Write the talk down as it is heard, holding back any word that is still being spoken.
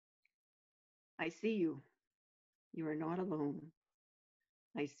I see you. You are not alone.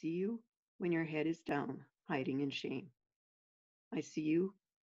 I see you when your head is down, hiding in shame. I see you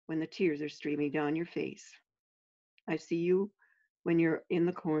when the tears are streaming down your face. I see you when you're in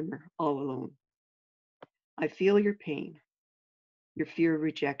the corner, all alone. I feel your pain, your fear of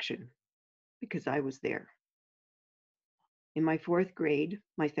rejection, because I was there. In my fourth grade,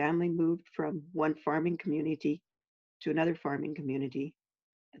 my family moved from one farming community to another farming community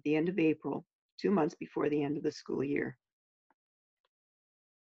at the end of April, 2 months before the end of the school year.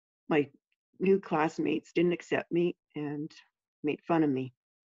 My new classmates didn't accept me and made fun of me.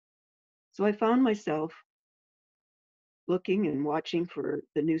 So I found myself looking and watching for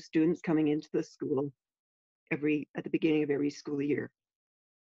the new students coming into the school at the beginning of every school year,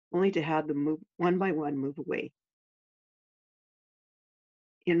 only to have them move one by one move away.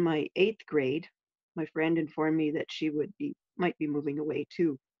 In my eighth grade, my friend informed me that she might be moving away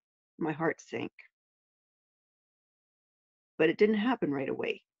too. My heart sank, but it didn't happen right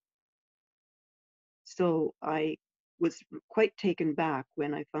away. So I was quite taken back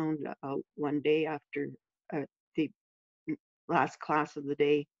when I found out one day after the last class of the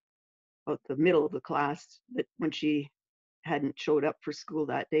day, about the middle of the class, that when she hadn't showed up for school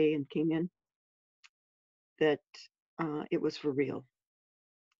that day and came in, that it was for real.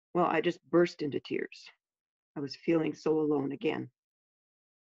 Well, I just burst into tears. I was feeling so alone again.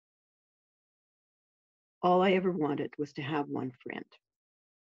 All I ever wanted was to have one friend.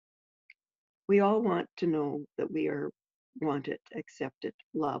 We all want to know that we are wanted, accepted,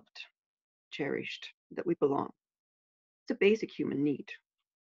 loved, cherished, that we belong. It's a basic human need.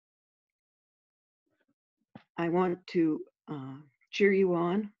 I want to cheer you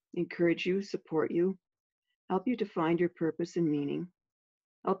on, encourage you, support you, help you to find your purpose and meaning,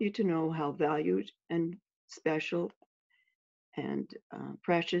 help you to know how valued and special and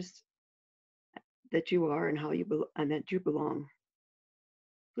precious that you are and and that you belong.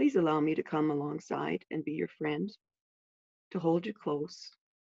 Please allow me to come alongside and be your friend, to hold you close,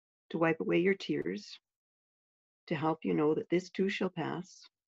 to wipe away your tears, to help you know that this too shall pass.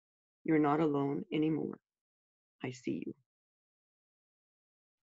 You're not alone anymore. I see you.